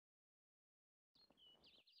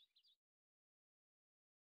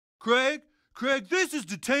Craig, this is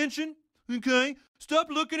detention, okay?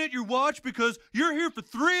 Stop looking at your watch because you're here for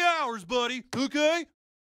 3 hours, buddy, okay?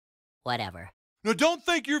 Whatever. Now, don't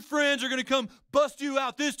think your friends are gonna come bust you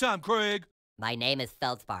out this time, Craig. My name is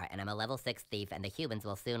Feldspar, and I'm a level 6 thief, and the humans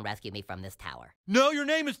will soon rescue me from this tower. No, your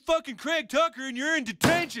name is fucking Craig Tucker, and you're in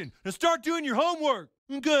detention. Now start doing your homework.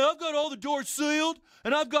 Okay, I've got all the doors sealed,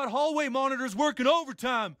 and I've got hallway monitors working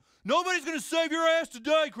overtime. Nobody's gonna save your ass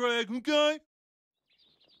today, Craig, okay?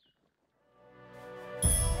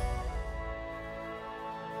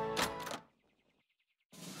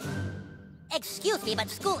 Excuse me, but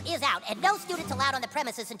school is out, and no students allowed on the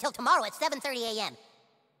premises until tomorrow at 7:30 a.m.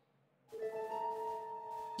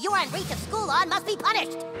 You are in breach of school law and must be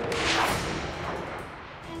punished.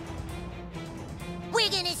 We're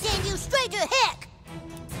gonna send you straight to heck.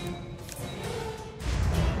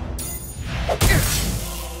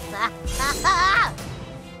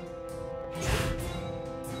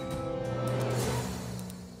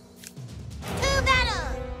 To battle!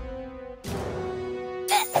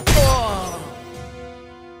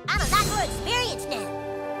 I'm a lot more experienced now.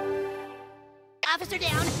 Officer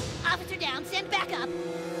down, send backup.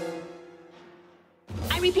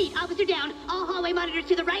 I repeat, officer down, all hallway monitors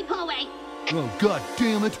to the right hallway. Oh, God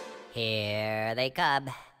damn it. Here they come.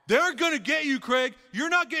 They're gonna get you, Craig. You're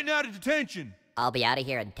not getting out of detention. I'll be out of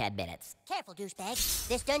here in 10 minutes. Careful, douchebag.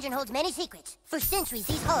 This dungeon holds many secrets. For centuries,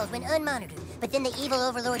 these halls went unmonitored. But then the evil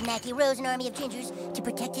overlord Mackie rose an army of gingers to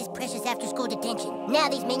protect his precious after-school detention. Now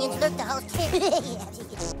these minions lurk the halls.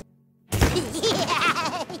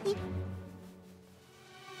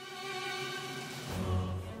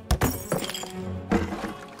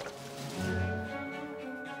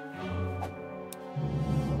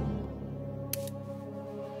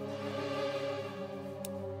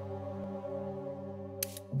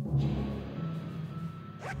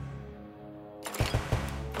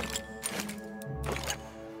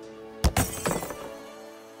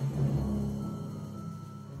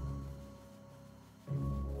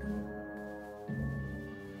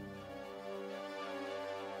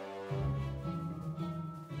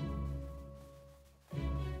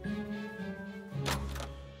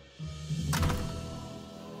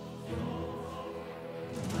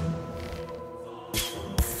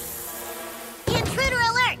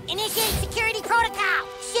 Initiate security protocol!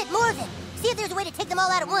 Shit, more of them! See if there's a way to take them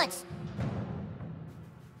all out at once.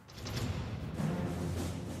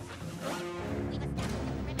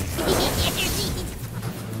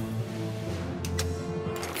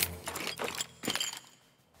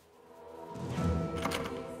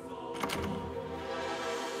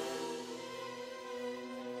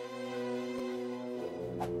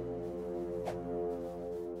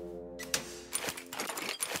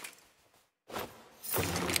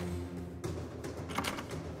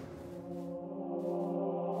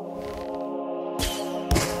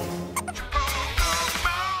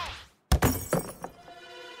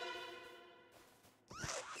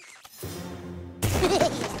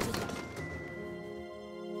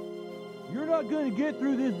 You're not gonna get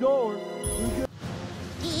through this door.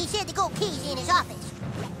 He said the gold key's in his office.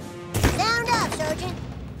 Sound up, Sergeant.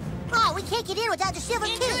 Oh, we can't get in without the silver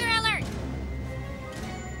key. Intruder alert!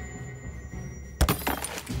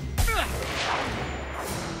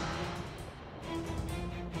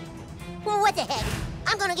 Well, what the heck?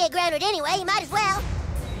 I'm gonna get grounded anyway, might as well.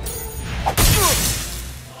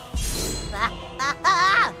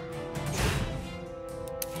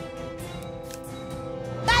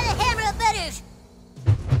 By the hammer of butters!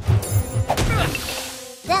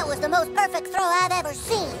 That was the most perfect throw I've ever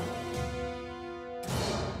seen.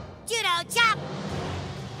 Judo chop!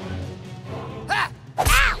 Ha!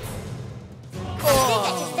 Ow! I think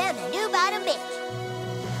I just found a new bottom bitch.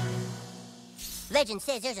 Legend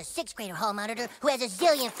says there's a 6th grader hall monitor who has a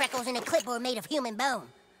zillion freckles and a clipboard made of human bone.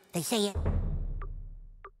 They say it.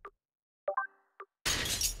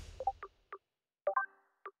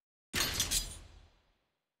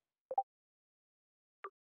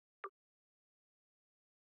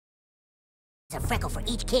 A freckle for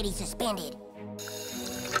each kid he suspended.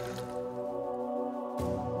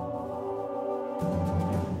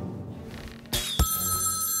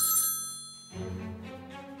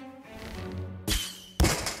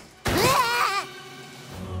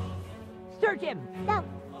 Search him! No,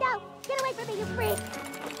 get away from me, you freak!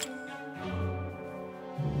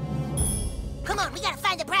 Come on, we gotta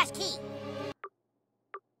find the brass key.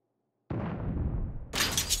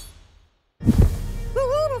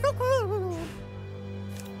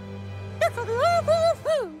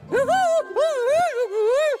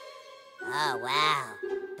 Oh, wow.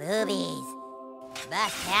 Boobies.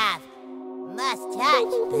 Must have. Must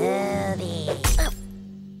touch. Boobies.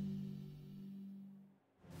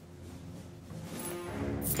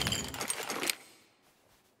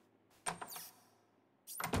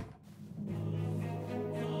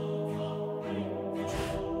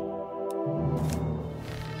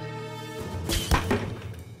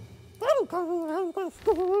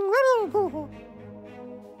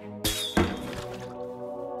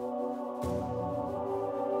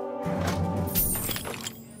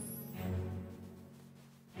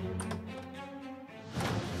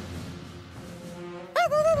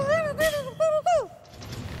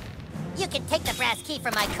 key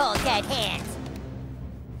from my cold, dead hands.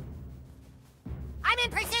 I'm in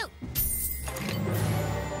pursuit!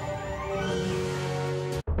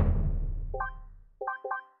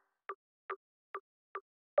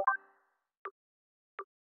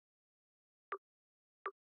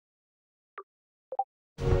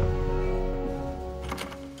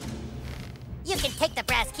 You can take the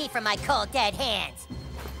brass key from my cold, dead hands.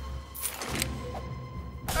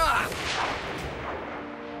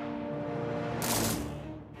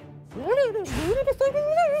 We're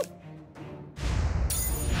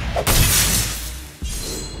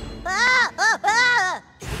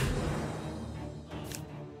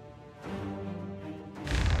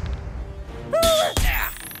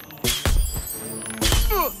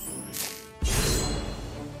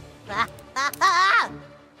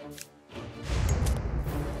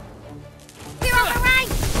overrun!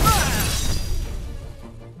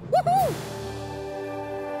 Woohoo!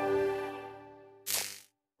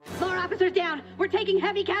 More officers down. We're taking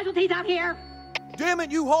heavy casualties out here. Damn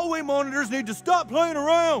it, you hallway monitors need to stop playing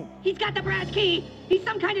around! He's got the brass key. He's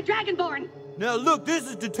some kind of dragonborn. Now look, this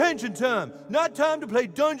is detention time, not time to play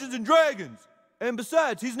Dungeons and Dragons. And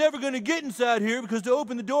besides, he's never gonna get inside here because to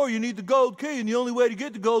open the door you need the gold key, and the only way to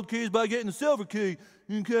get the gold key is by getting the silver key.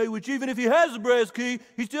 Okay, which even if he has the brass key,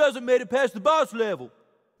 he still hasn't made it past the boss level.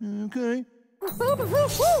 Okay?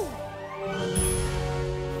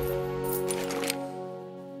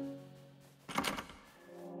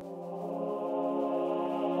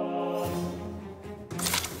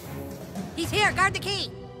 He's here, guard the key!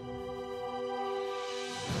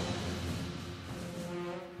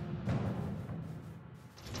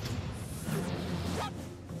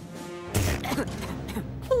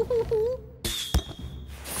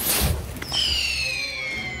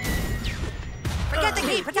 Forget the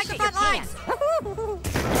key! Protect the front lines!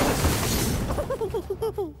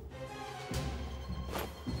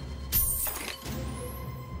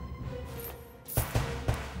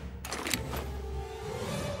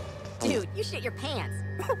 Dude, you shit your pants.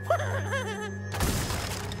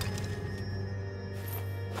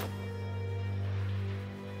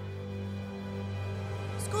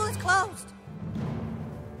 School is closed!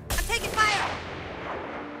 I'm taking fire!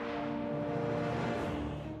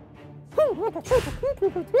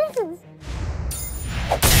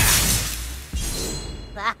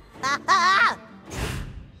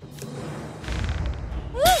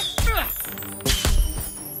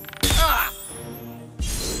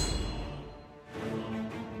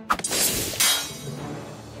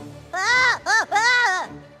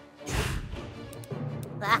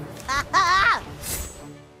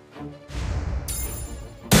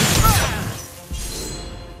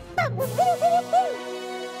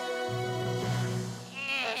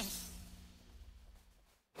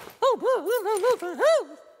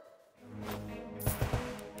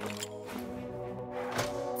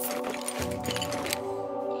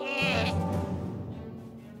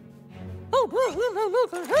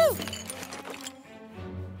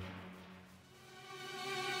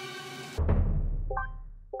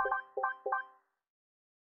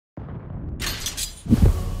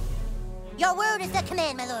 Your word is the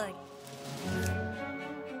command, my lord.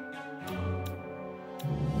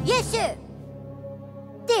 Yes, sir.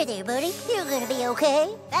 There, buddy. You're gonna be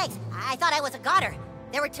okay. Thanks. I thought I was a goner.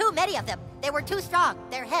 There were too many of them. They were too strong.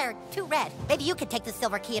 Their hair too red. Maybe you could take the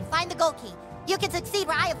silver key and find the gold key. You can succeed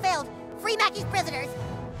where I have failed. Free Mackey's prisoners.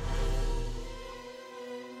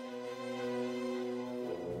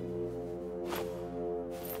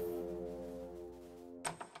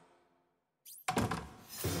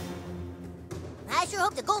 I sure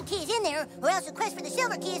hope the gold key is in there, or else the quest for the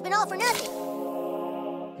silver key has been all for nothing.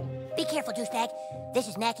 Be careful, douchebag. This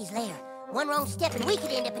is Mackey's lair. One wrong step and we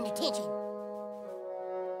could end up in detention.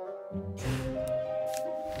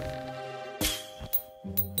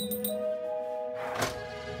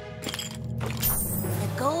 The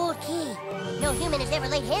gold key. No human has ever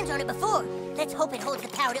laid hands on it before. Let's hope it holds the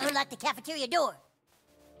power to unlock the cafeteria door.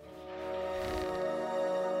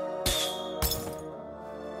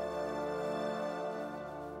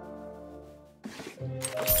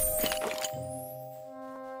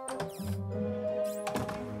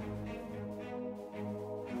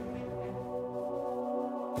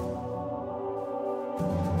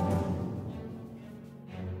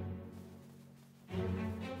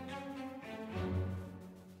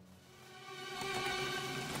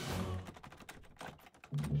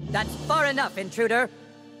 That's far enough, intruder.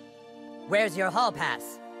 Where's your hall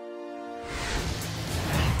pass?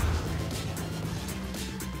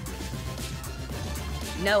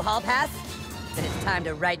 No hall pass? Then it's time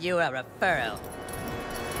to write you a referral.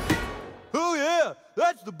 Oh yeah,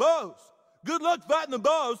 that's the boss. Good luck fighting the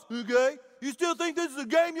boss, okay? You still think this is a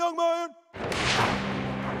game, young man?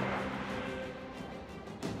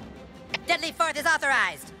 Deadly Fourth is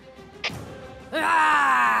authorized.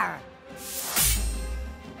 Rawr!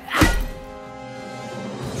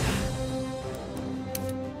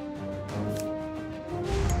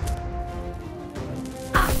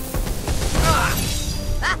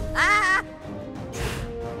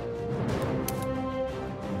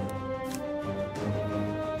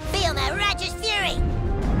 Feel my righteous fury!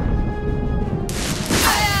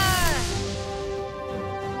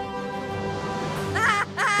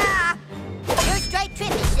 You're straight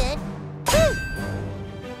tripping, son. Woo!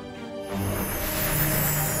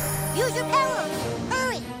 Use your perilous!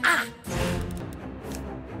 Hurry! Ah!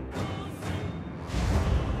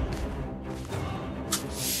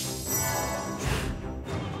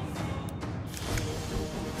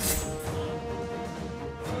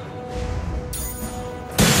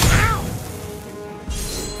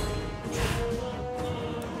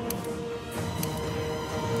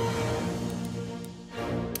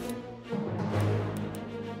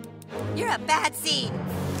 You're a bad seed.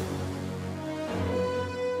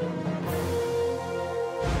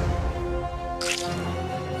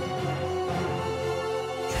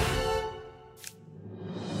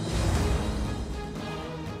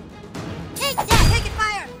 Take that! Taking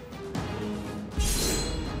fire!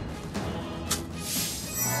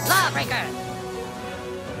 Lawbreaker!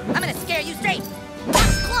 I'm gonna scare you straight!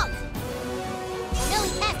 That's close! Oh no, he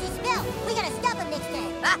cast his spell! We gotta stop him next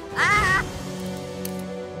time! Ah, ah!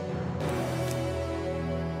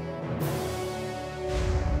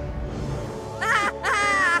 Ah,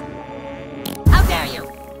 ah! How dare you!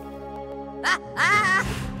 Ah, ah!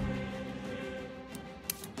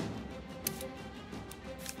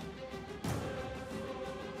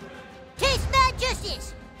 Taste my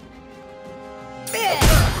justice!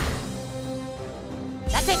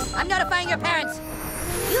 That's it! I'm notifying your parents!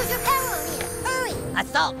 Use your power on him! Hurry!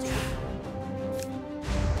 Assault!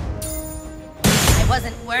 I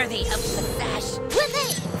wasn't worthy of the sash. With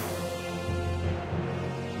me!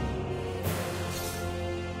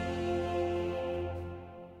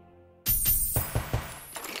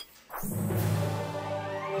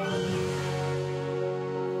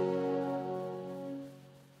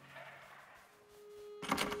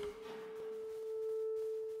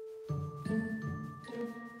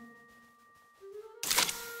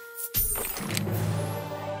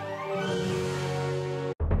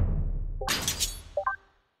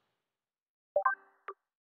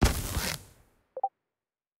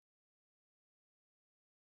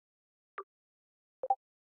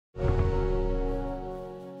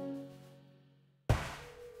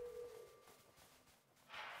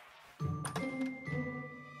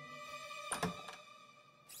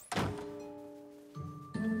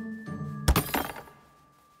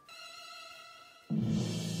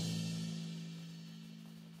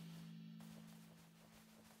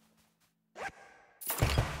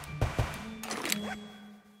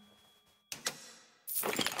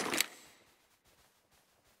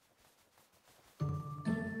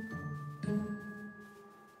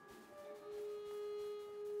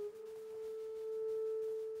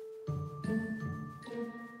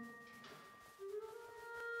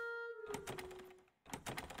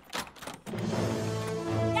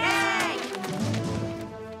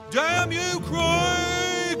 Damn you,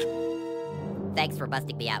 Craig! Thanks for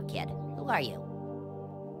busting me out, kid. Who are you?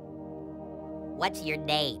 What's your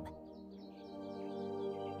name?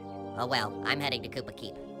 Oh well, I'm heading to Koopa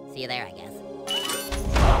Keep. See you there, I guess.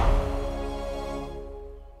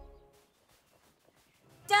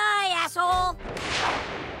 Die, asshole!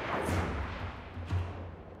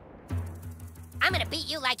 I'm gonna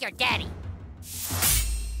beat you like your daddy.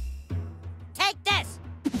 Take this!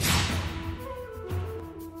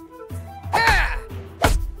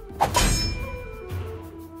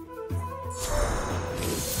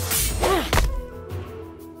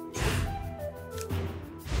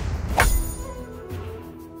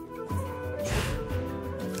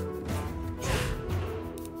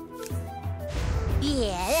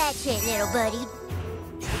 Yeah, that's it, little buddy.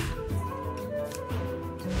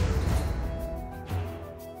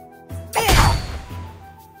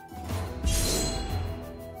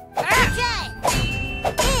 Try!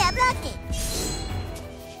 Hey, I blocked it!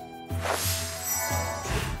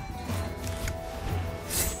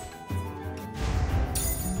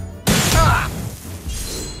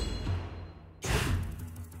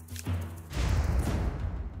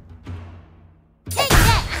 Take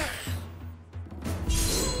that!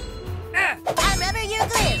 I'm rubber, you're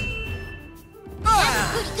glue!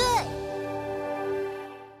 That's pretty good!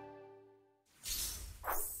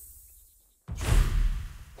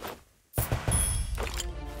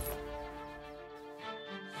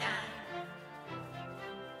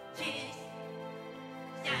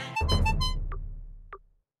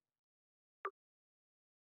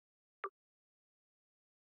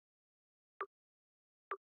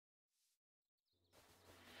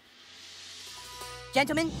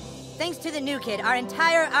 Gentlemen, thanks to the new kid, our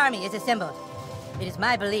entire army is assembled. It is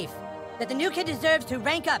my belief that the new kid deserves to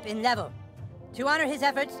rank up in level. To honor his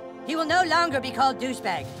efforts, he will no longer be called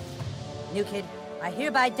Douchebag. New kid, I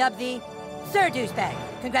hereby dub thee Sir Douchebag.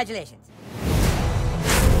 Congratulations.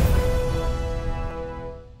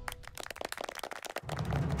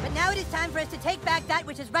 But now it is time for us to take back that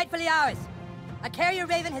which is rightfully ours. A carrier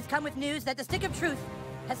raven has come with news that the Stick of Truth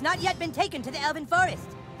has not yet been taken to the Elven Forest.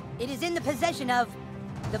 It is in the possession of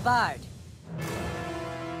the Bard.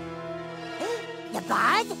 The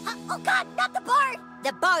Bard? Oh God, not the Bard!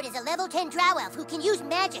 The Bard is a level 10 drow elf who can use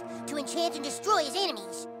magic to enchant and destroy his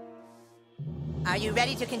enemies. Are you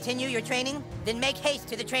ready to continue your training? Then make haste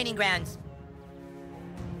to the training grounds.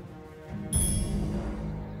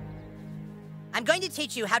 I'm going to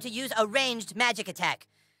teach you how to use a ranged magic attack.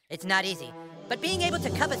 It's not easy, but being able to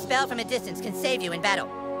cup a spell from a distance can save you in battle.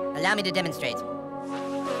 Allow me to demonstrate.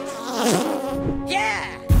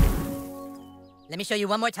 Yeah! Let me show you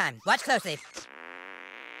one more time. Watch closely.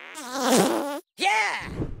 Yeah!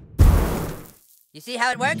 You see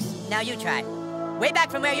how it works? Now you try. Way back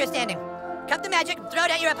from where you're standing. Cup the magic, throw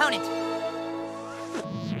it at your opponent.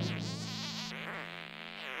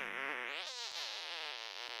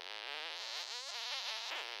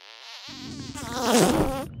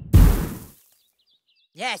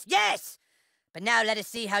 Yes, yes! But now let us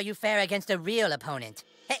see how you fare against a real opponent.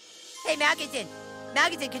 Hey, Malkinson!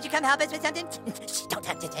 Malkinson, could you come help us with something? Shh, don't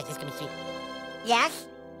touch it, it's gonna be sweet. Yes?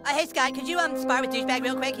 Hey, Scott, could you, spar with Douchebag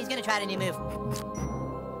real quick? He's gonna try a new move.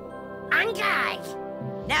 On guard!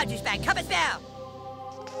 Now, Douchebag, cup a spell!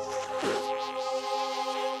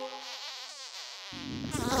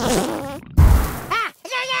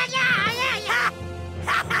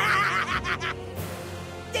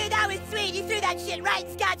 Dude, that was sweet! You threw that shit right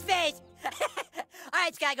in Scott's face!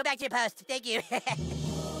 Alright, Scott, go back to your post. Thank you.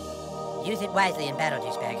 Use it wisely in battle,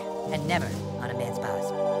 Douchebag, and never on a man's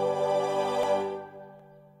paws.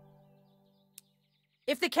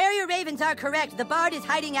 If the carrier ravens are correct, the Bard is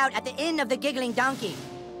hiding out at the Inn of the Giggling Donkey.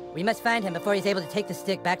 We must find him before he's able to take the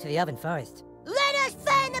stick back to the Elven Forest. Let us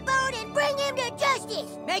find the Bard and bring him to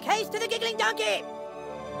justice! Make haste to the Giggling Donkey!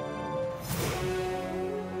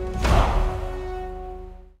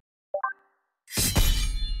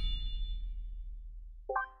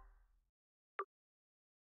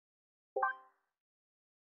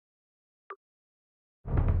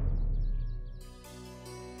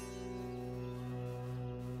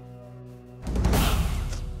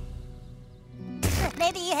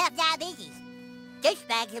 Maybe you have diabetes.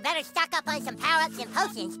 Douchebag, you better stock up on some power-ups and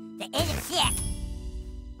potions to end the shit.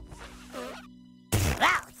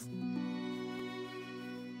 Gross.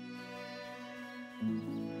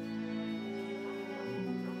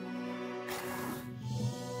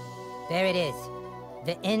 There it is.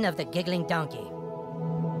 The Inn of the Giggling Donkey.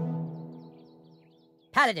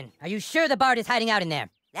 Paladin, are you sure the Bard is hiding out in there?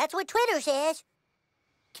 That's what Twitter says.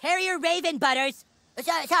 Carrier Raven, Butters!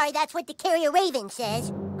 Sorry, that's what the carrier raven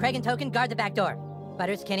says. Craig and Token, guard the back door.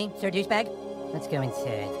 Butters, Kenny, Sir Douchebag, let's go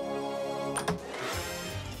inside.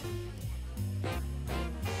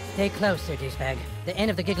 Stay close, Sir Douchebag. The Inn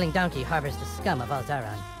of the Giggling Donkey harbors the scum of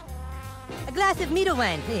Alzaron. A glass of meadle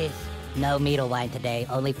wine, please. No meadle wine today,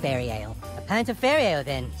 only fairy ale. A pint of fairy ale,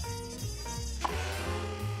 then.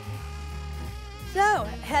 So,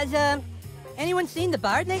 has, anyone seen the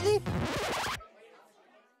Bard lately?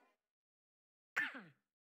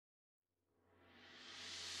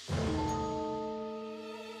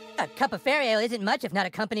 A cup of fairy ale isn't much if not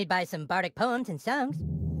accompanied by some bardic poems and songs.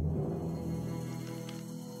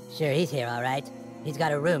 Sure, he's here, all right. He's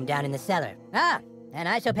got a room down in the cellar. Ah, and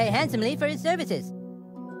I shall pay handsomely for his services.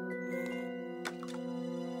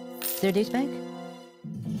 Sir Douchebag?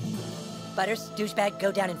 Butters, Douchebag,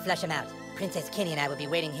 go down and flush him out. Princess Kenny and I will be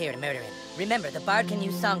waiting here to murder him. Remember, the Bard can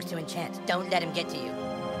use songs to enchant. Don't let him get to you.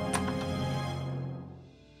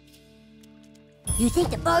 You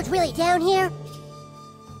think the Bard's really down here?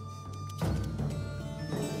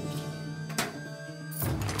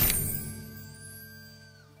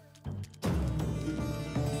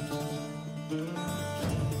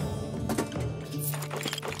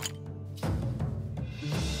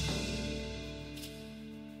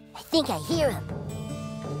 I think I hear him.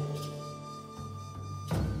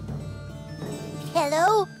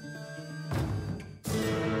 Hello?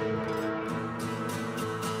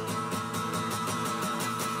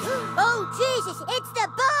 Oh, Jesus, it's the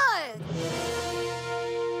Bard!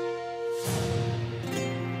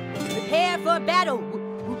 Prepare for battle,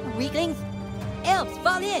 weaklings. Elves,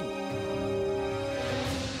 fall in.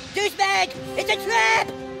 Douchebag, it's a trap!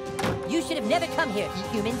 You should have never come here, you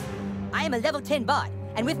humans. I am a level 10 bard,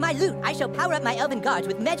 And with my loot, I shall power up my elven guards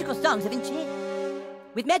with magical songs of enchant.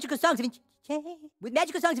 With magical songs of enchant. With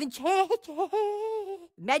magical songs of enchant.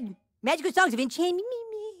 Magical songs of enchant.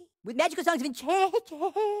 With magical songs of enchant.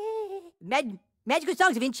 Magical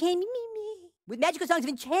songs of enchant. With magical songs of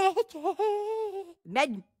enchant.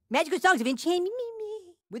 Magical songs of enchant.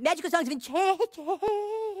 With magical songs of enchant.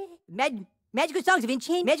 Magical songs of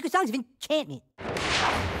enchant. Magical songs of enchantment.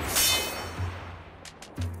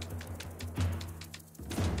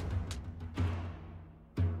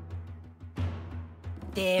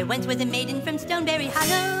 There once was a maiden from Stoneberry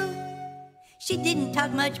Hollow. She didn't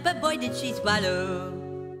talk much, but boy did she swallow.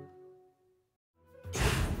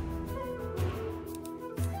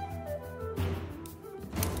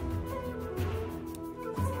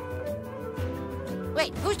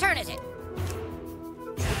 Wait, whose turn is it?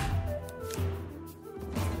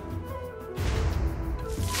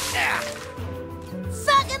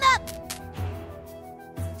 Fuck him up!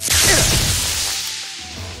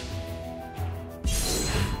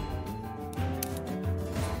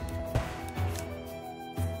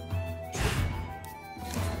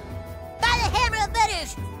 By the hammer of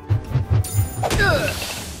Butters!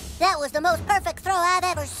 That was the most perfect throw I've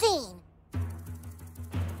ever seen.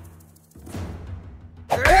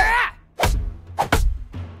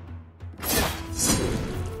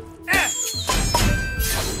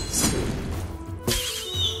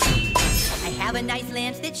 A nice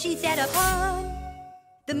lance that she sat upon.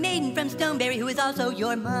 The maiden from Stoneberry who is also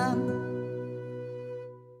your mom.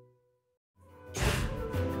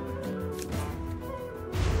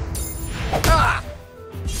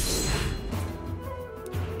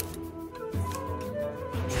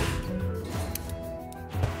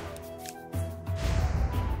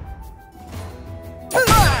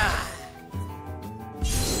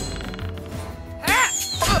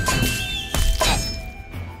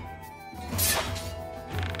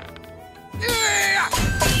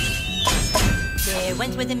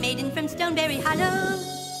 Once was a maiden from Stoneberry Hollow.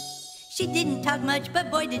 She didn't talk much, but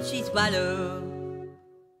boy did she swallow.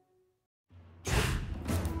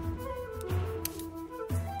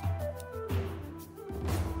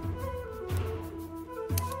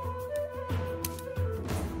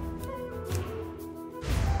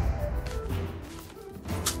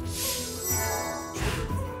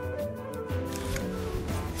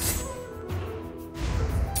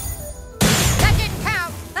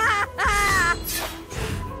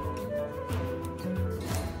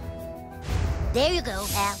 There you go,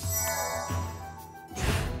 pal.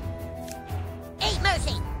 Ain't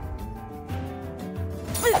mercy!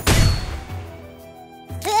 Hey,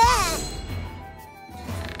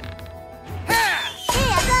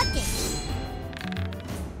 Abduction!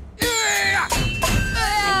 I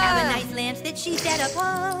have a nice lance that she sat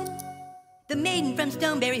upon. The maiden from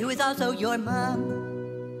Stoneberry who is also your mom.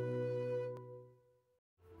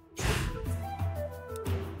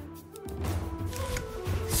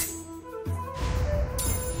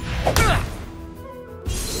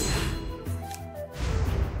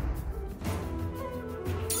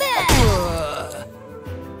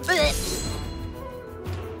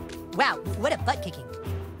 Wow, what a butt kicking.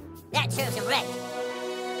 That serves him right.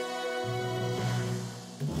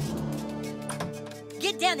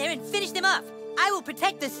 Get down there and finish them off. I will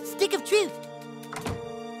protect this stick of truth.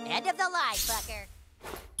 End of the line, fucker.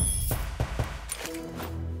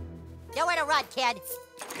 Nowhere to run, kid.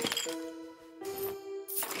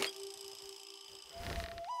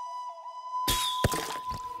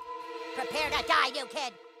 Prepare to die, new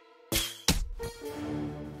kid.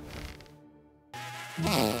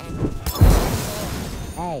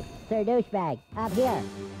 Hey, Sir Douchebag, up here.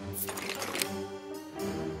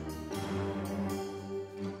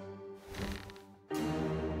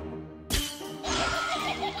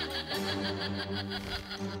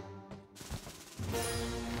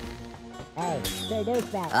 Hey, Sir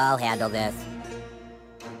Douchebag. I'll handle this.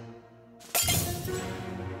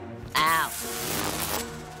 Ow.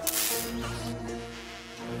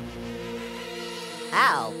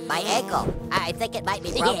 Ow, my ankle. I think it might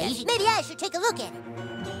be broken. Maybe I should take a look at it.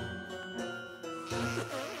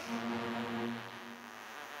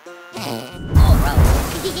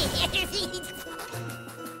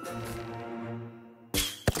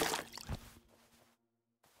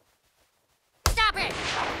 Stop it!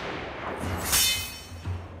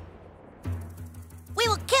 We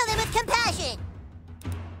will kill them with compassion!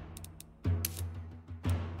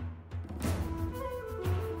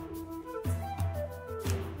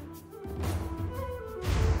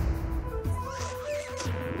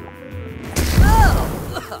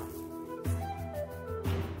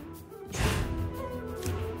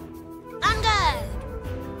 On guard!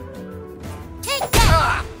 Take that!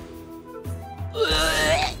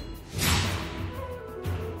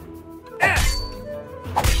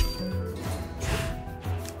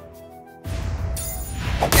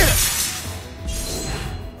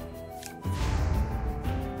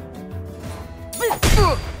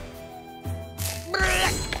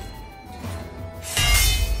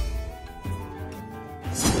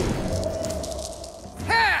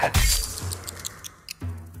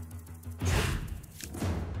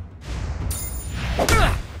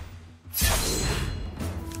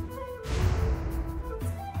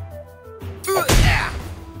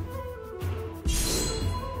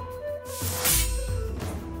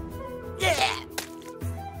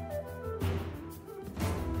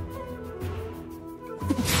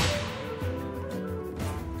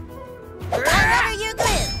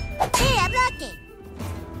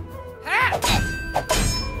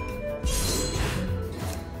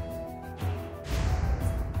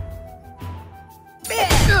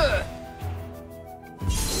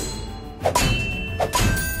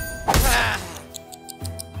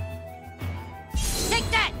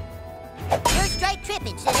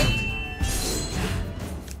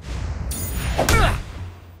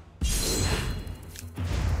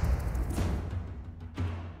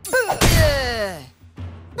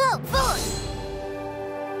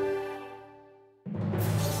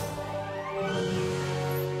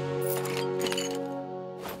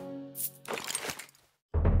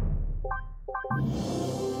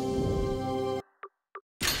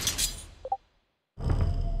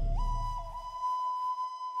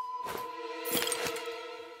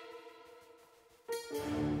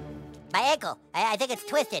 My ankle. I think it's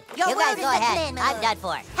twisted. Your You word guys is go the ahead. command, my I'm lord. done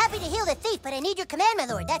for. Happy to heal the thief, but I need your command, my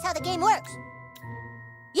lord. That's how the game works.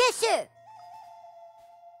 Yes, sir.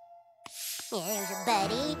 Here's your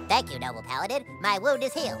buddy. Thank you, noble paladin. My wound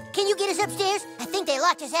is healed. Can you get us upstairs? I think they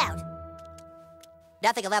locked us out.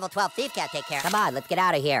 Nothing a level 12 thief can't take care of. Come on, let's get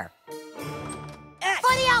out of here.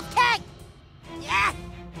 For the elf tank!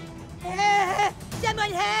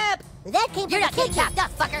 Someone help! That came You're from not the getting kitchen. chopped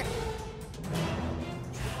up, fucker.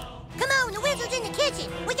 Come on, the wizard's in the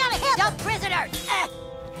kitchen. We gotta help No him. prisoners.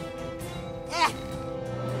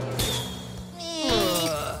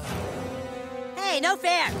 Hey, no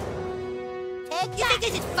fair! Take You think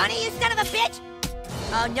this is funny, you son of a bitch?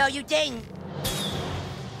 Oh, no, you didn't.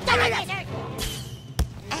 that.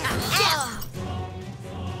 Ow.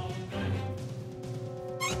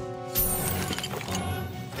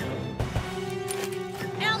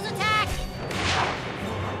 Elves attack!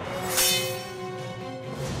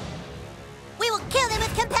 We will kill them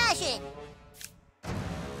with compassion!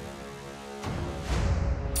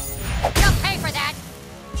 You'll pay for that.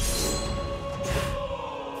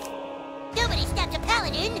 Nobody stopped a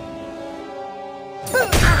paladin!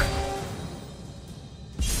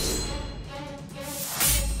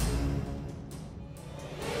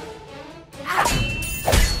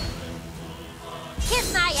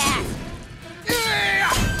 Kiss my ass.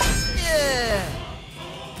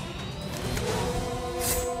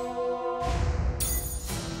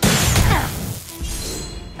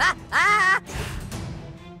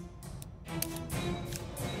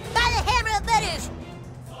 By the hammer of butters!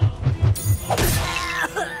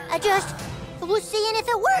 I just was seeing if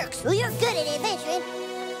it works. Well, you're good at adventuring.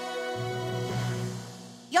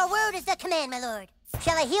 Your word is the command, my lord.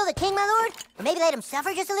 Shall I heal the king, my lord? Or maybe let him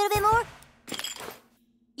suffer just a little bit more?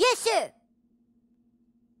 Yes, sir.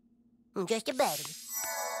 Just a buddy.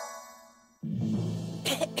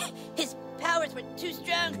 His powers were too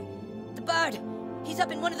strong. The bard, he's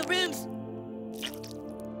up in one of the rooms.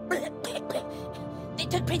 They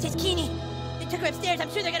took Princess Keene. They took her upstairs. I'm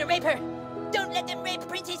sure they're gonna rape her. Don't let them rape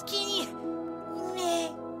Princess Keene.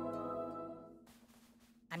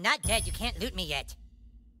 I'm not dead. You can't loot me yet.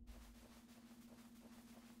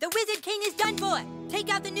 The Wizard King is done for. Take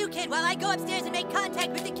out the new kid while I go upstairs and make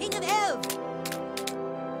contact with the King of Elves.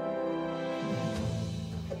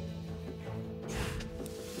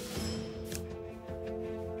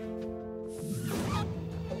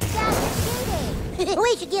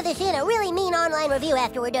 We should give this in a really mean online review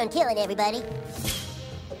after we're done killing everybody.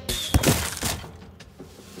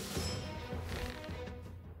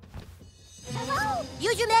 Hello?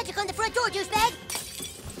 Use your magic on the front door, douchebag.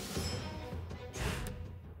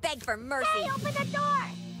 Beg for mercy. Hey, open the door!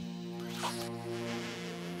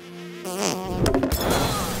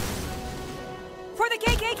 For the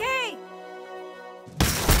KKK!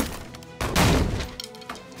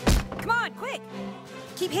 Come on, quick!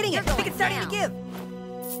 Keep hitting it. I think it's starting to give.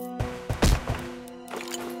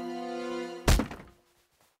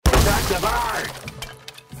 Attack the bard!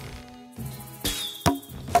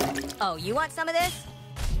 Oh, you want some of this?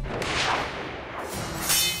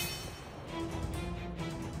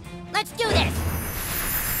 Let's do this!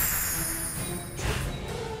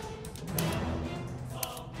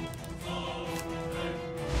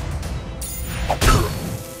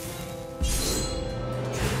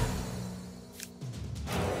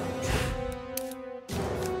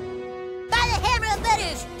 By the hammer of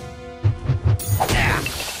butters!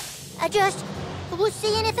 I just was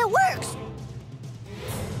seeing if it works.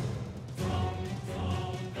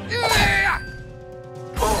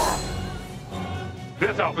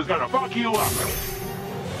 This elf is gonna fuck you up!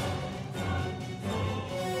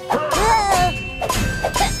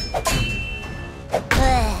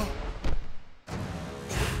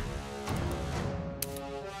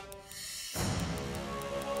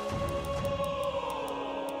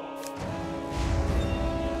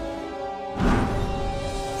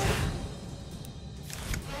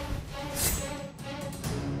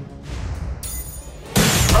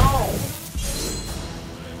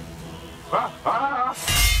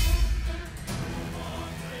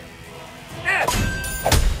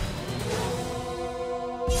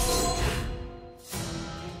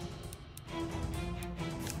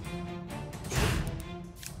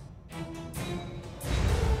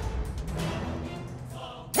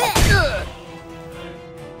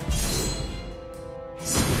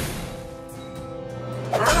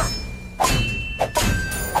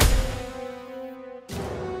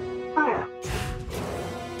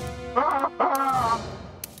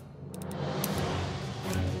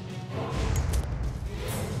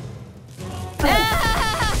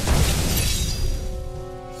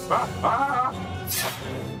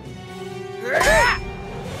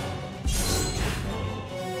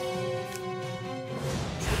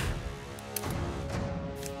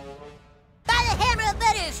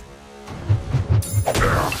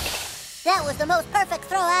 the most perfect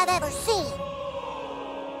throw I've ever seen.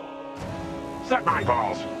 Set my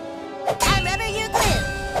balls. I rubber, you glue.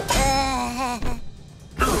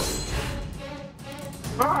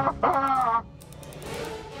 Ah, ah.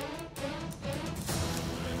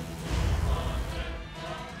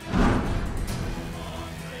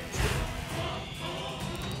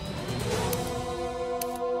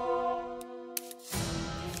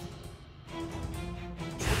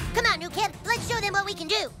 Come on, new kid. Let's show them what we can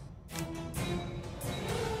do.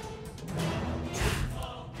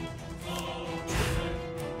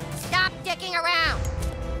 Stop dicking around.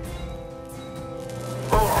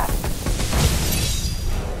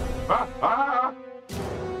 Ah, ah.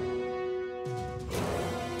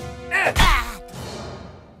 Ah.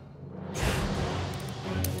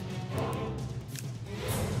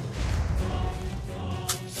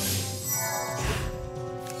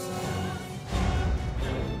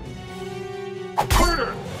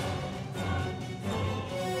 Critter.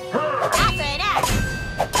 That's it.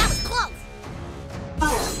 That was close.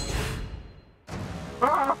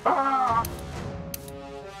 Ah, ah.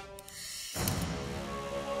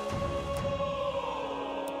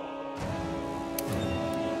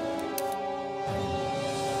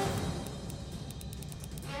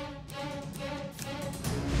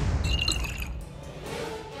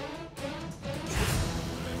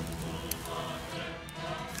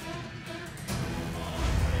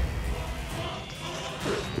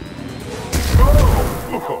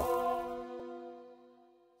 Oh.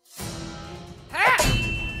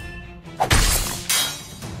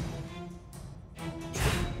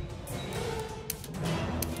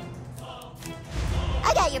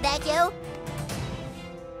 I got your back, yo.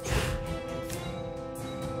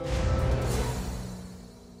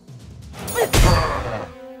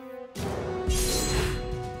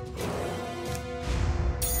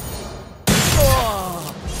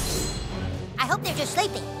 I hope they're just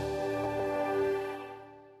sleeping.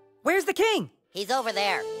 Where's the king? He's over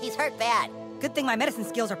there. He's hurt bad. Good thing my medicine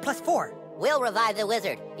skills are +4. We'll revive the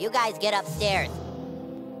wizard. You guys get upstairs.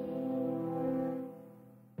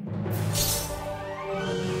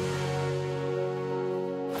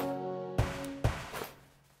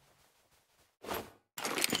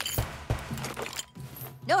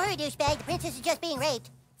 No hurry, douchebag. The princess is just being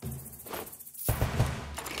raped.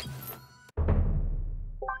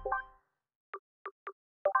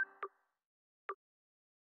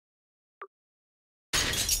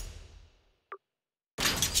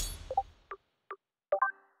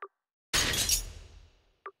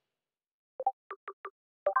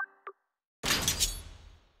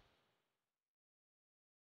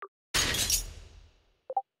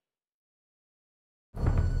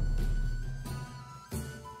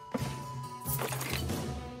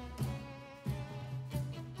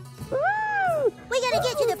 We gotta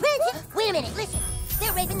get to the princess. Wait a minute, listen.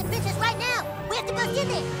 They're raping the princess right now. We have to bust in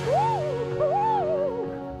there.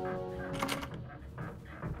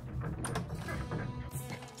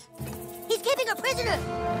 He's keeping her prisoner.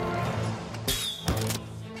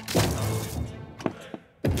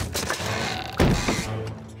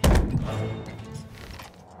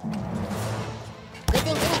 Good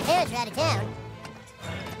thing Vinny's parents are out of town.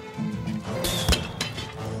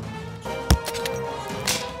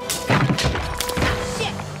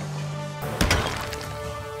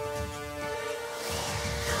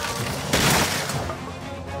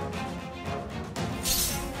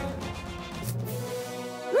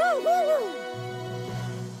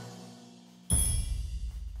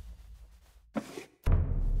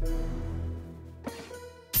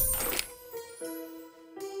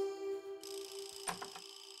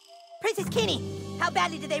 Princess Kenny, how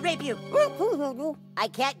badly did they rape you? I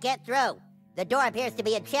can't get through. The door appears to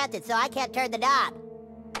be enchanted, so I can't turn the knob.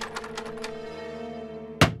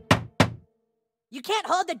 You can't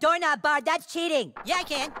hold the doorknob, Bard. That's cheating. Yeah, I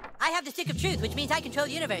can. I have the stick of truth, which means I control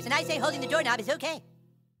the universe, and I say holding the doorknob is okay.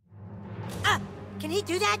 Ah, can he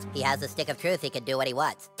do that? He has the stick of truth. He can do what he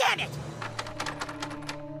wants. Damn it!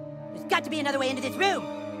 There's got to be another way into this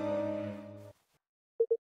room.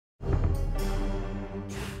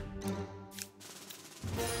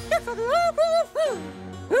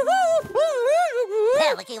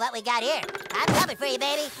 Well, looky what we got here. I'm coming for you,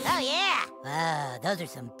 baby. Oh, yeah. Oh, those are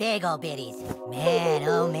some big old biddies. Man,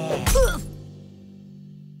 oh man.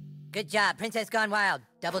 Good job, Princess Gone Wild.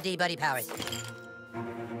 Double D buddy powers.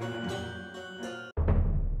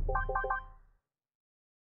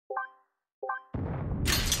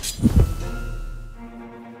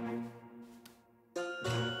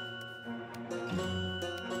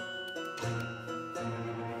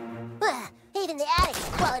 Even the attic is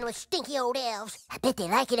crawling with stinky old elves. I bet they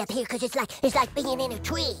like it up here because it's like being in a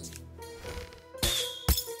tree.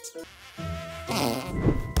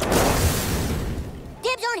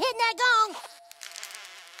 Dibs on hitting that gong.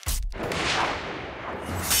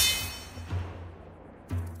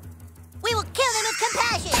 We will kill them with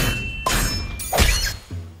compassion.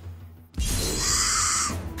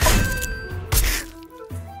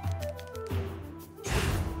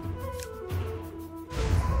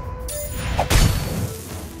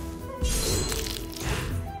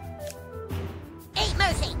 8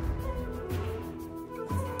 mercy.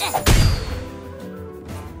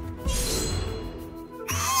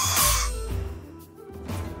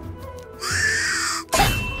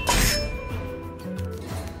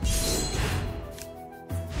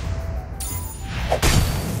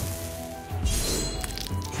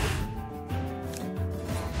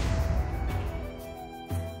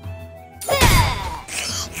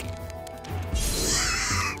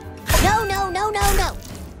 No.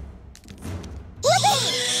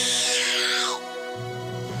 Whoopee!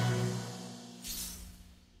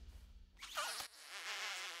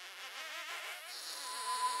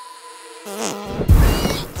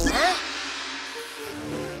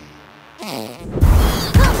 Huh?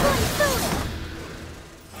 Come on, fool!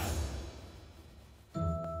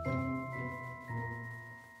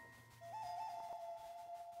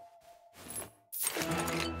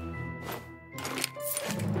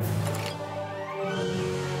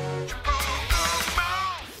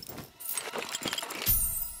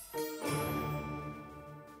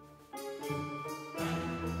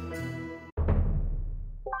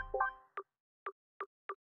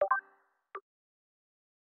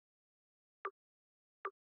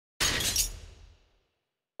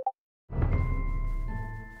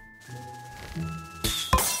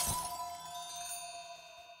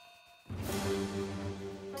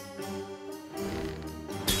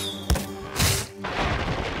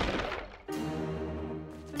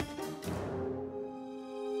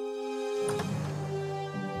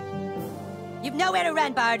 You've nowhere to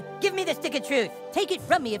run, Bard. Give me the stick of truth. Take it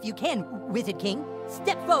from me if you can, Wizard King.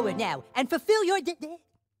 Step forward now and fulfill your Step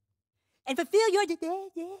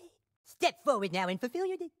forward now and fulfill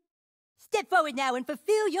your Step forward now and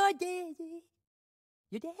fulfill your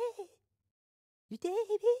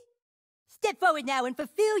Step forward now and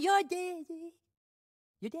fulfill your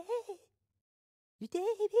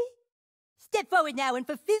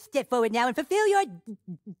Step forward now and fulfill your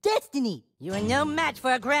destiny. You are no match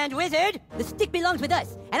for a grand wizard. The stick belongs with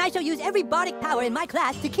us, and I shall use every bardic power in my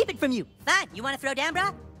class to keep it from you. Fine, you want to throw down,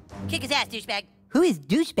 brah? Kick his ass, douchebag. Who is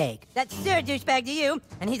douchebag? That's Sir Douchebag to you,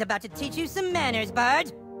 and he's about to teach you some manners,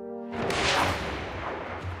 Bard.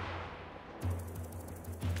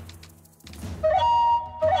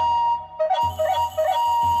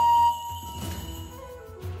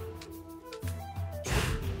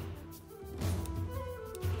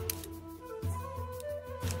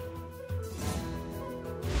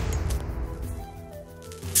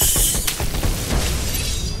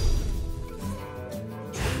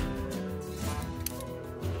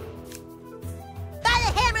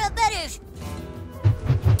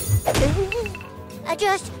 I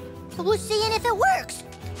just was seeing if it works.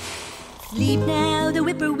 Sleep now, the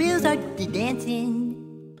whippoorwills are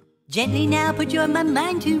dancing. Gently now, put your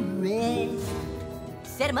mind to rest.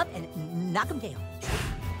 Set him up and knock him down.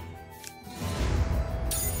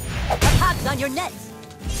 A pox on your nuts.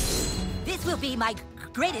 This will be my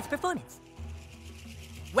greatest performance.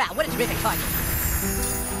 Wow, what a terrific target.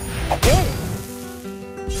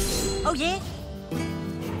 Oh, yeah?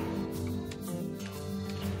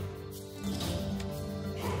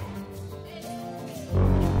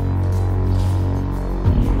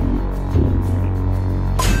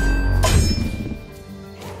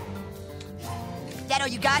 That all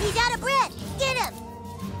you got? He's out of breath. Get him.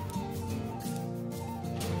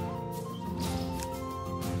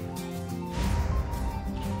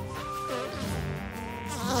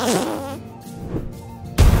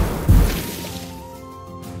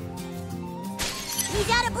 He's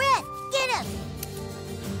out of breath. Get him.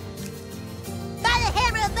 By the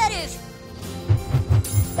hammer of Butters.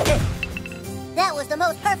 That was the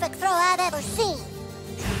most perfect throw I've ever seen.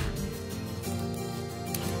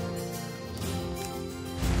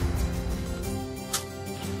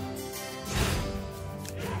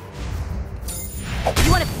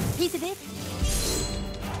 You want a piece of it?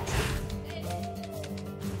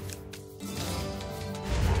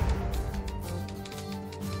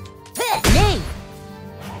 Nay!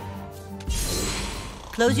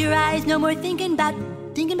 Close your eyes, no more thinking about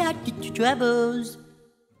your troubles.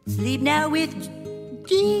 Sleep now with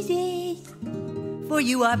Jesus, for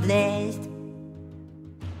you are blessed.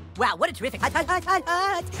 Wow, what a terrific hot.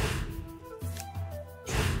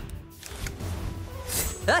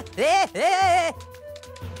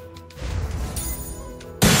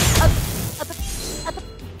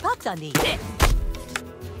 Pops on these.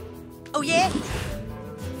 Oh, yeah?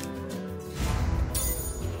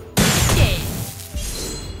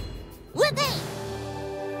 Whoopee!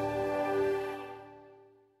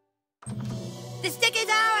 The stick is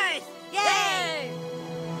ours! Yay!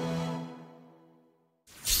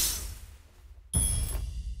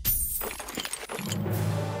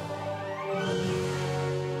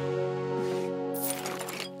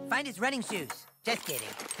 Find his running shoes. Just kidding.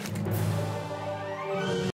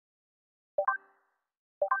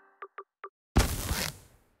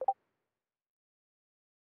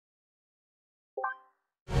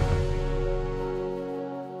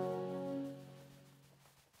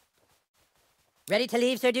 Ready to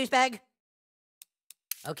leave, Sir Douchebag?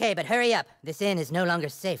 Okay, but hurry up. This inn is no longer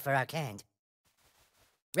safe for our kind.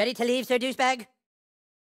 Ready to leave, Sir Douchebag?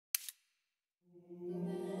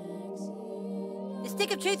 The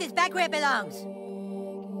stick of truth is back where it belongs.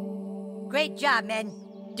 Great job, men.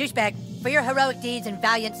 Douchebag, for your heroic deeds and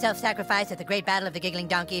valiant self-sacrifice at the Great Battle of the Giggling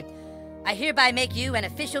Donkey, I hereby make you an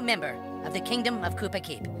official member of the Kingdom of Koopa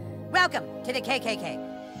Keep. Welcome to the KKK.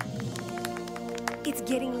 It's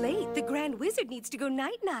getting late. The Grand Wizard needs to go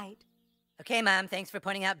night-night. Okay, Mom, thanks for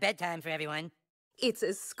pointing out bedtime for everyone. It's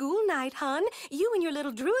a school night, hon. You and your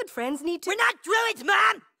little druid friends need to— We're not druids,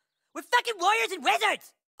 Mom! We're fucking warriors and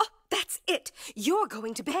wizards! Oh, that's it. You're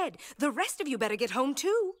going to bed. The rest of you better get home,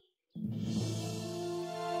 too.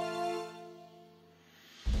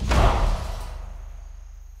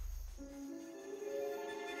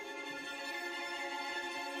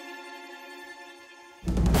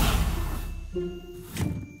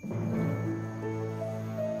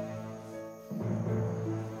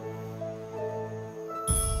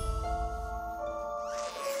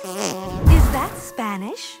 Is that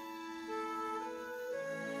Spanish?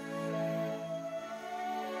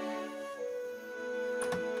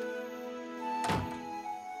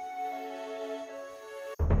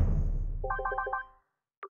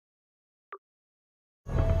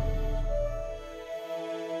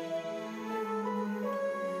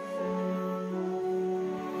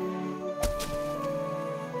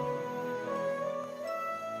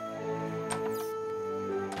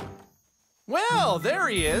 Well, there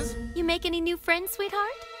he is. You make any new friends,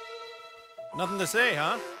 sweetheart? Nothing to say,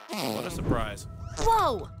 huh? What a surprise.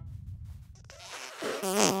 Whoa!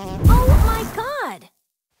 Oh my God!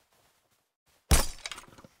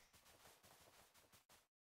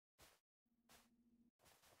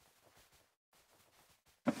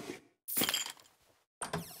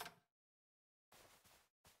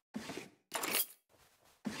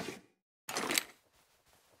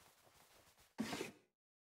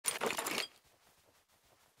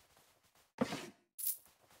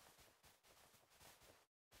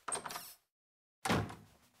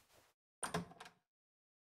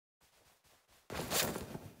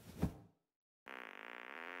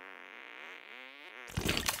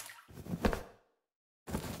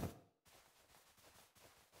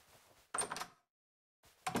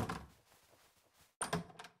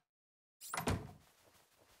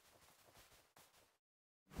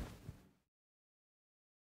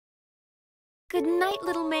 Good night,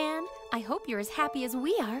 little man. I hope you're as happy as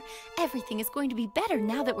we are. Everything is going to be better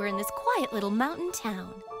now that we're in this quiet little mountain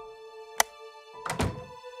town.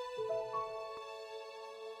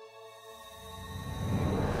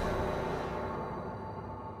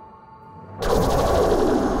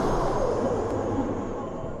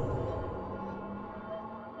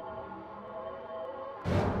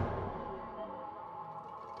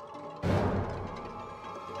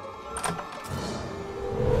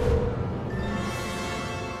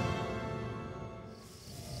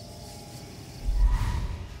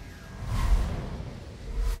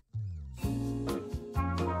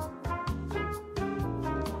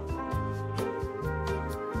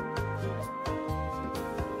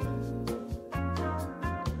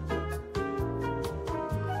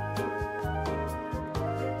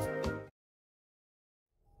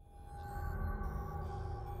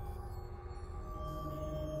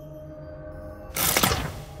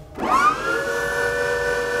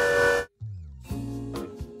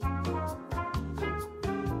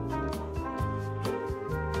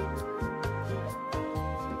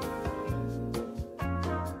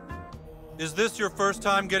 Is this your first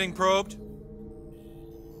time getting probed?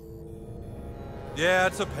 Yeah,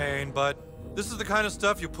 it's a pain, but this is the kind of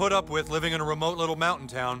stuff you put up with living in a remote little mountain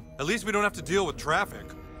town. At least we don't have to deal with traffic.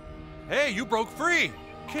 Hey, you broke free!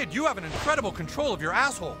 Kid, you have an incredible control of your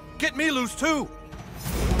asshole. Get me loose too!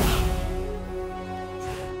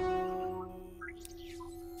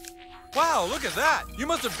 Wow, look at that! You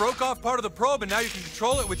must have broke off part of the probe and now you can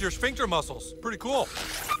control it with your sphincter muscles. Pretty cool.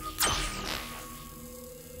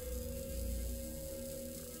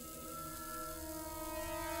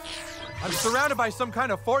 I'm surrounded by some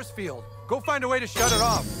kind of force field. Go find a way to shut it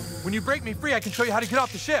off. When you break me free, I can show you how to get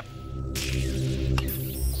off the ship.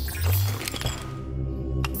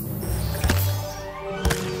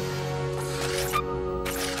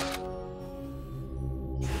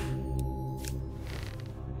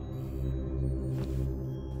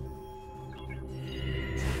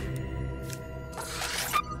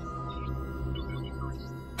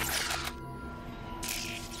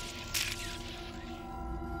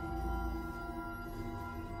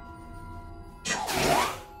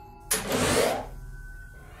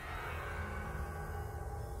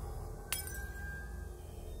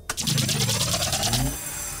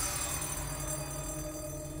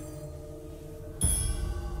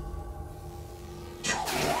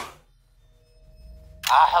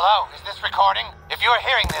 Hello, is this recording? If you're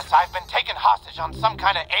hearing this, I've been taken hostage on some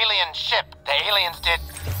kind of alien ship. The aliens did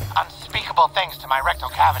unspeakable things to my rectal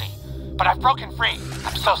cavity. But I've broken free.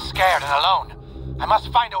 I'm so scared and alone. I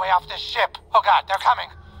must find a way off this ship. Oh God, they're coming.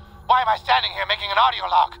 Why am I standing here making an audio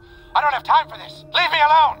log? I don't have time for this. Leave me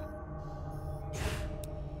alone!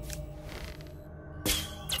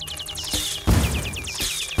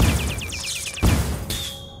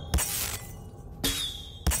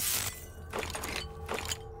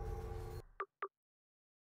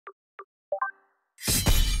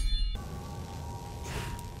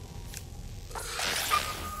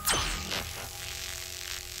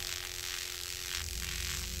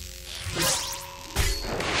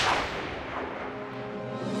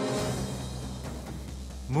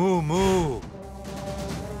 Moo moo.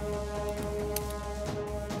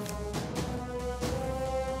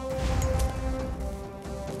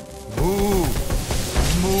 Moo.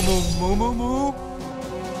 Moo moo moo moo moo.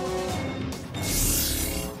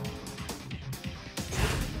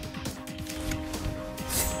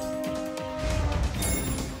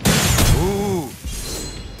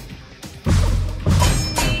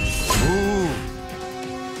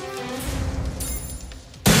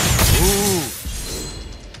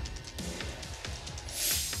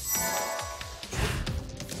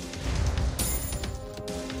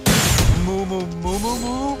 Moo moo moo moo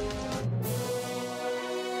moo.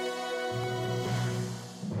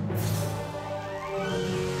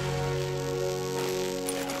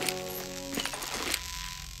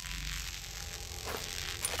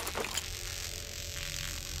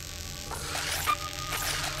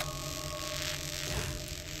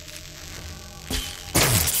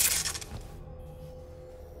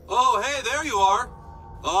 Oh, hey, there you are.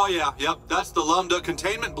 Oh, yeah, yep, that's the Lambda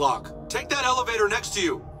containment block. Take that elevator next to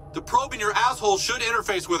you. The probe in your asshole should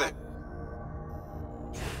interface with it.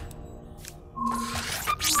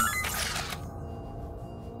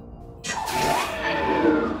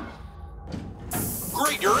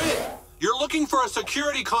 Great, you're in. You're looking for a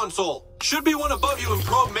security console. Should be one above you in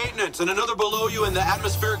probe maintenance and another below you in the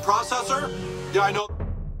atmospheric processor. Yeah, I know.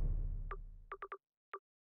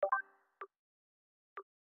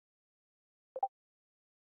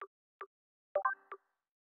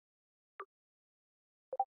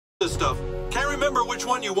 This stuff. Can't remember which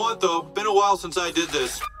one you want, though. Been a while since I did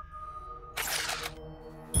this.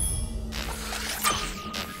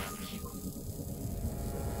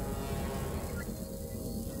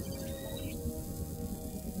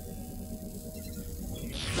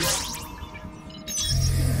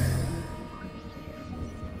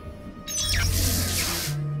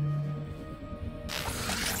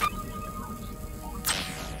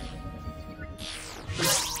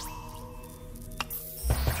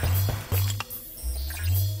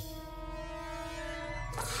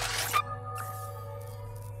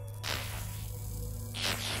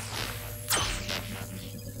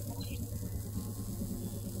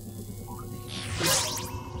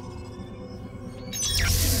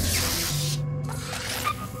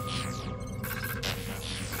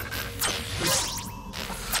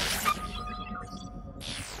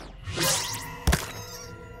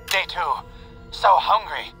 Day 2. So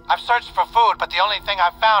hungry. I've searched for food, but the only thing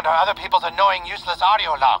I've found are other people's annoying, useless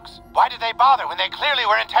audio logs. Why did they bother when they clearly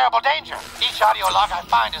were in terrible danger? Each audio log I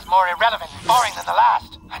find is more irrelevant and boring than the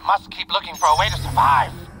last. I must keep looking for a way to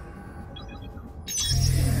survive.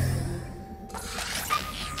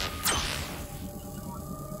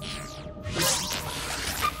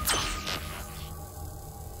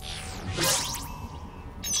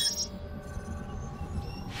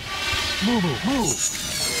 Move, move.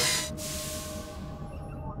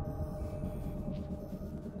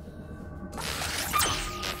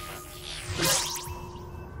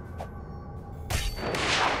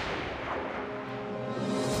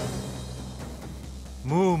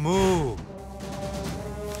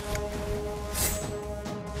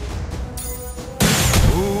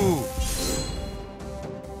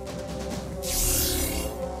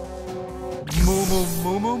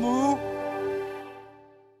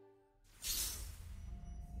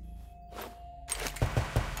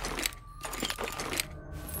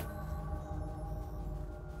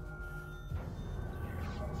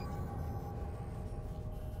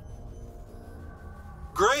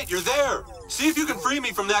 you're there. See if you can free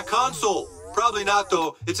me from that console. Probably not,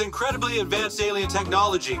 though. It's incredibly advanced alien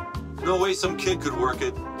technology. No way some kid could work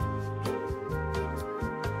it.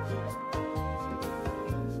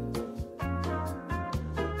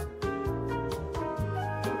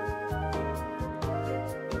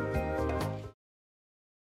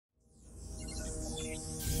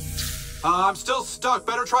 I'm still stuck.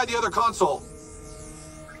 Better try the other console.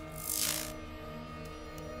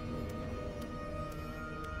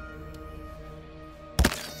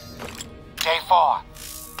 Day 4.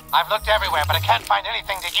 I've looked everywhere, but I can't find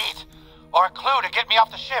anything to eat. Or a clue to get me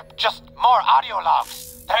off the ship. Just more audio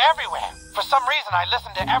logs. They're everywhere. For some reason, I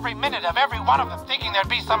listened to every minute of every one of them, thinking there'd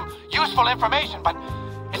be some useful information, but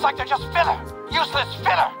it's like they're just filler. Useless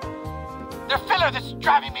filler. They're filler that's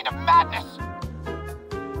driving me to madness.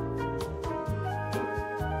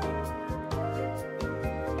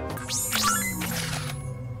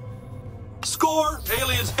 Score!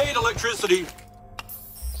 Aliens hate electricity.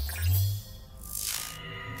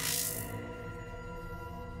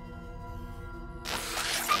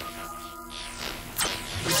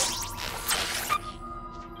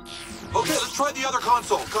 Okay, let's try the other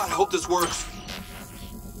console. God, I hope this works.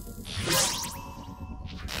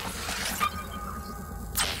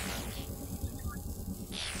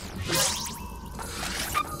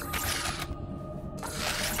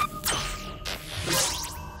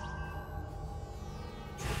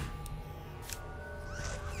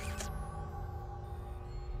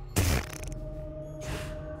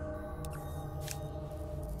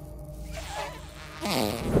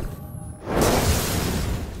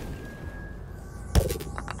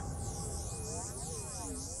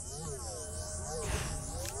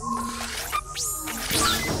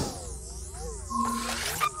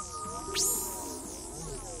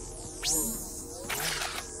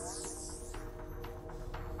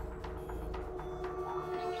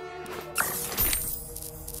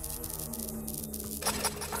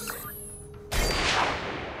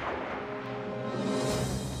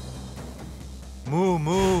 Moo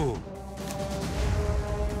moo.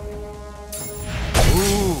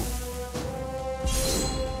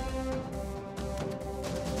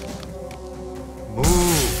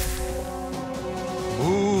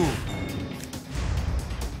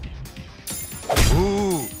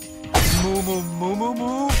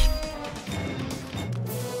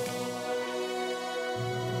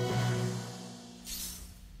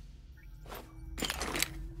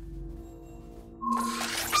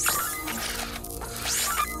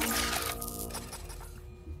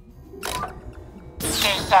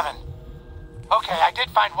 Okay, I did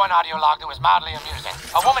find one audio log that was mildly amusing.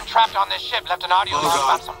 A woman trapped on this ship left an audio log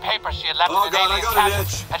about some papers she had left in an alien cabin,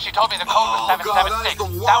 and she told me the code was 776.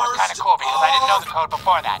 That was kind of cool because I didn't know the code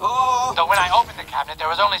before that. Though when I opened the cabinet, there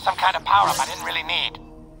was only some kind of power-up I didn't really need.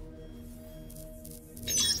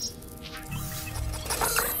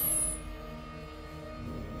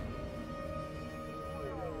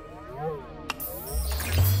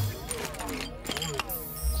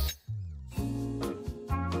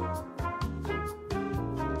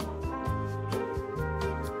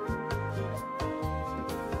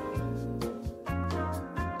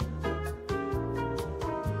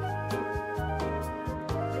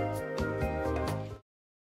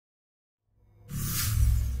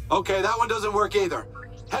 Okay, that one doesn't work either.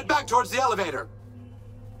 Head back towards the elevator.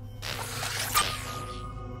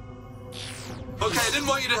 Okay, I didn't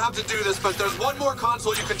want you to have to do this, but there's one more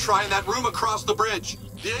console you can try in that room across the bridge.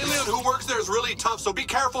 The alien who works there is really tough, so be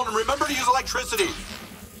careful and remember to use electricity.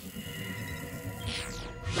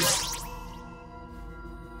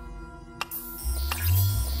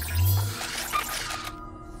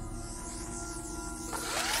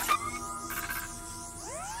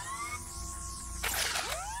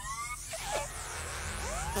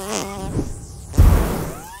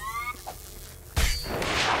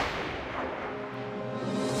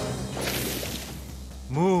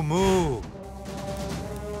 Moo moo.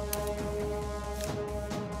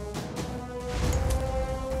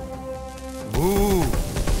 Moo.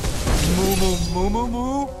 Moo moo moo moo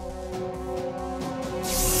moo.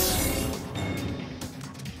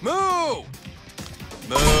 Moo.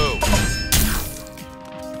 Moo.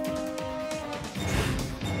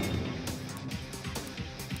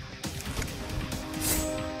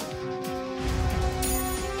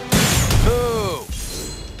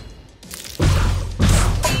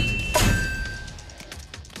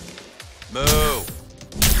 Moo.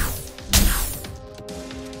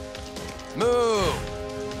 Moo.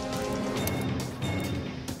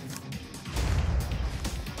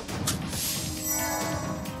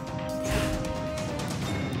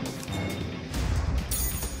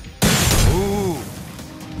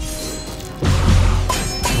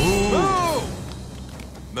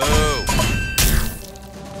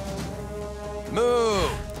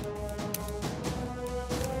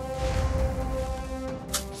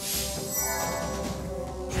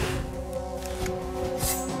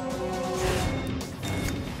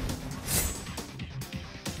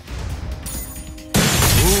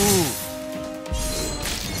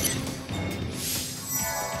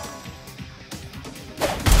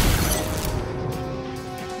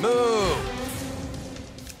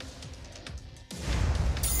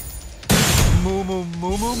 Moo, moo,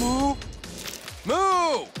 moo, moo, moo.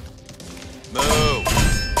 Moo! Moo!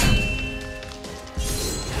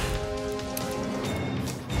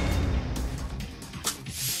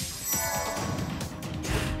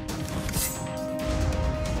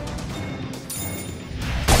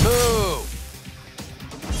 Moo!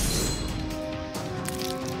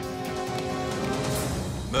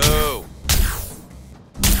 Moo!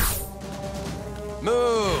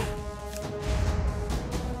 Moo!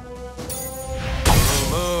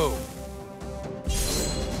 Moo!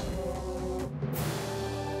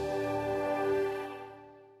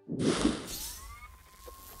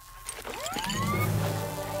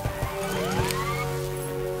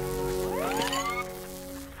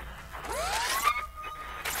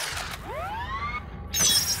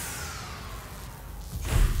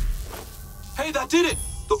 Hey, that did it!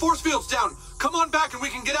 The force field's down! Come on back and we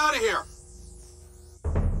can get out of here!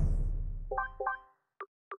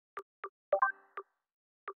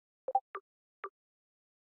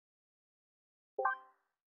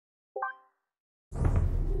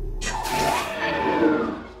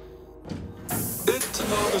 It's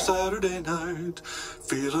another Saturday night.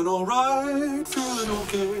 Feeling alright, feeling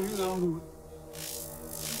okay.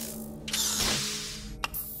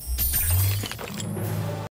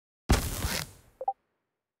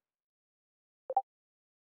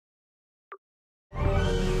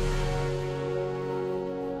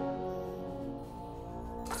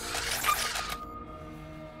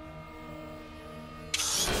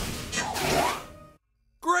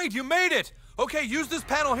 Great, you made it! Okay, use this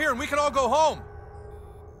panel here and we can all go home.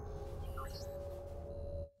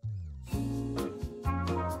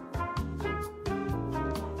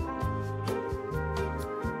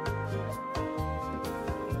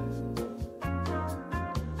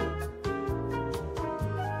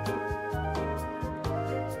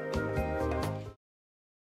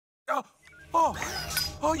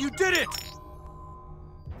 Oh, you did it!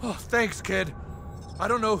 Oh, thanks, kid. I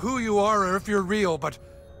don't know who you are or if you're real, but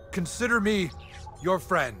consider me your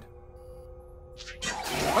friend.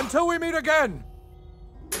 Until we meet again!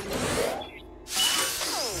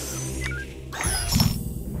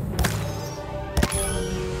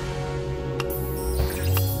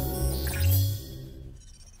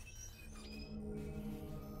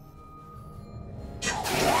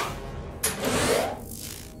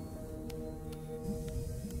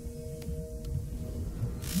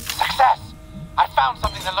 Success! I found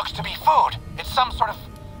something that looks to be food. It's some sort of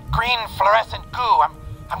green fluorescent goo.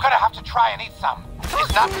 I'm gonna have to try and eat some.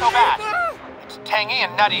 It's not so bad. It's tangy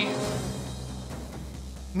and nutty.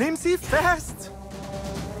 Nimm sie fest!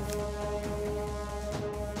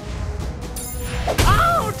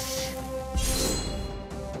 Ouch!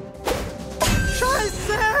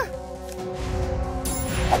 Scheiße!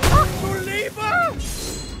 Ach du Liebe!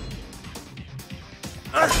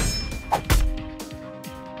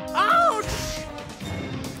 Ouch!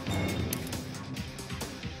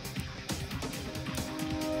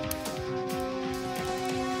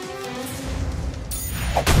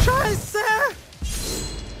 Scheiße!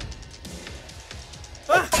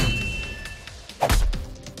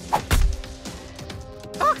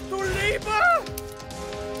 Ach du Liebe!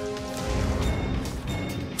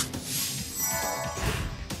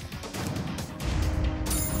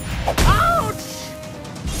 Ouch!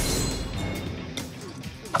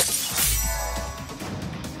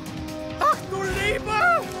 Ach du Liebe!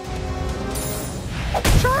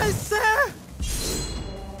 Scheiße!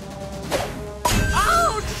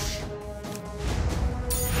 Ouch!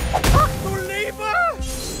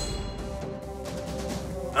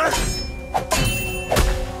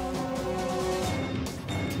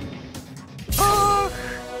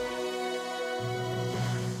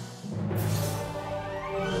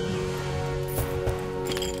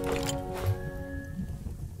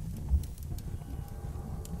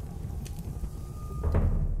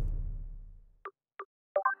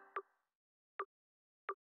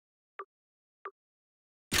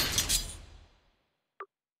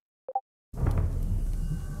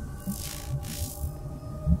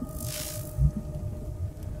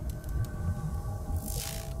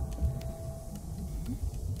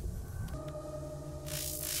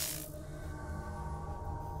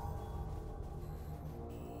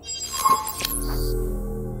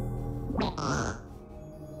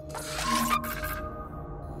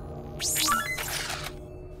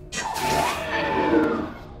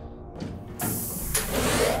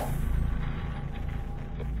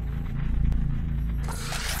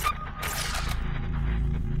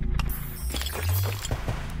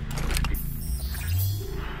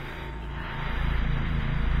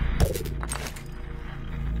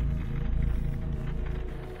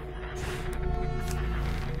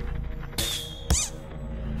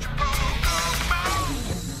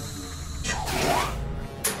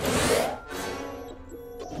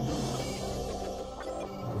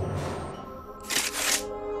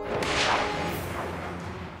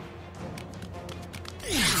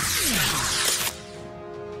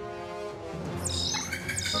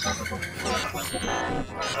 Move!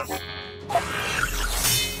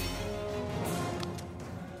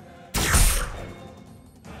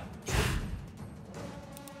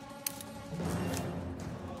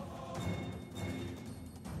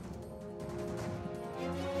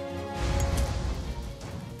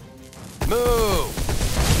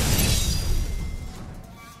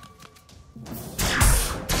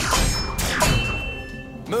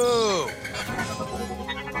 Move!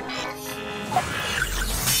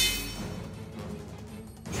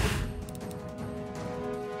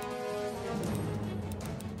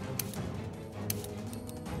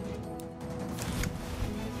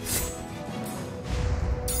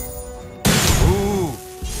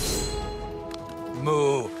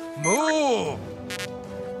 Move! Move!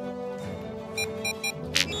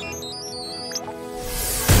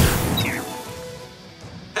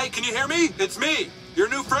 Hey, can you hear me? It's me, your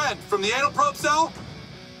new friend from the anal probe cell.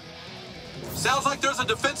 Sounds like there's a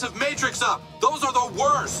defensive matrix up. Those are the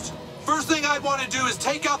worst. First thing I'd want to do is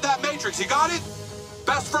take out that matrix. You got it?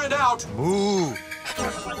 Best friend out. Move!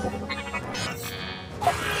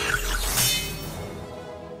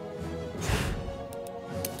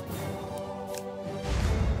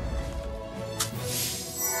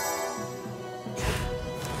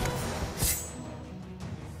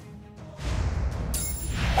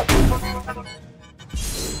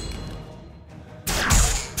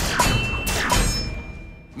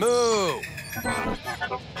 Move!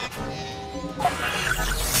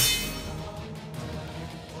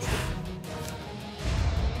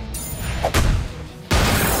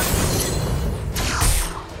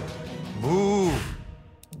 Move!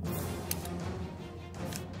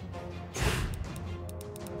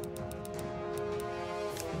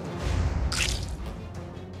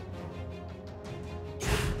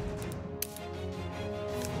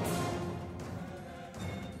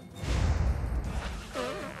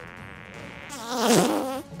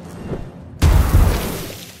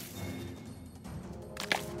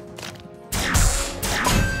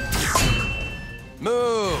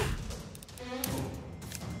 Move!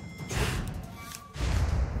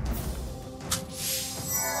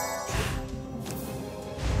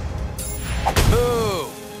 Move!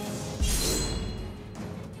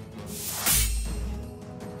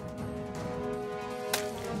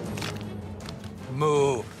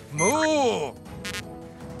 Move! Move!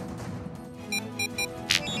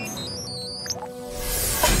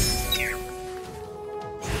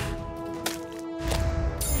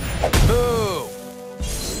 Move!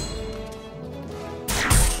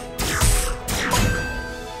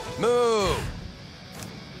 Move!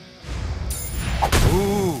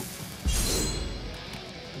 Ooh!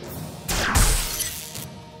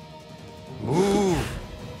 Move!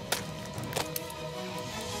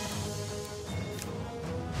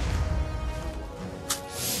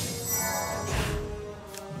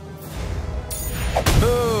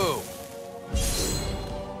 Move!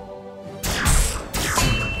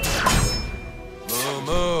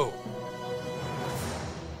 Move!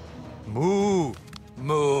 Move!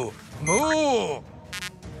 Move! Move!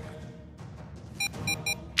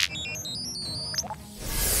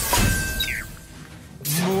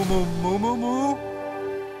 Moo, moo, moo, moo, moo.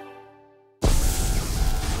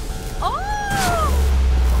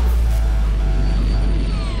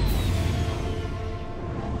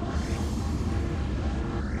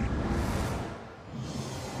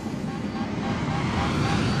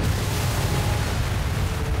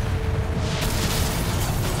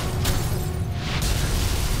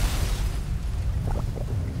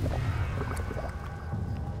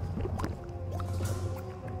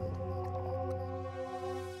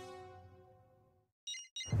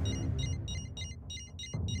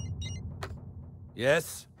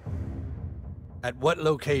 Yes? At what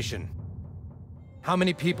location? How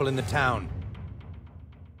many people in the town?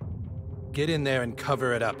 Get in there and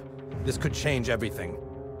cover it up. This could change everything.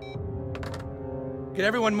 Get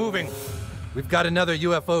everyone moving. We've got another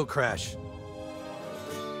UFO crash.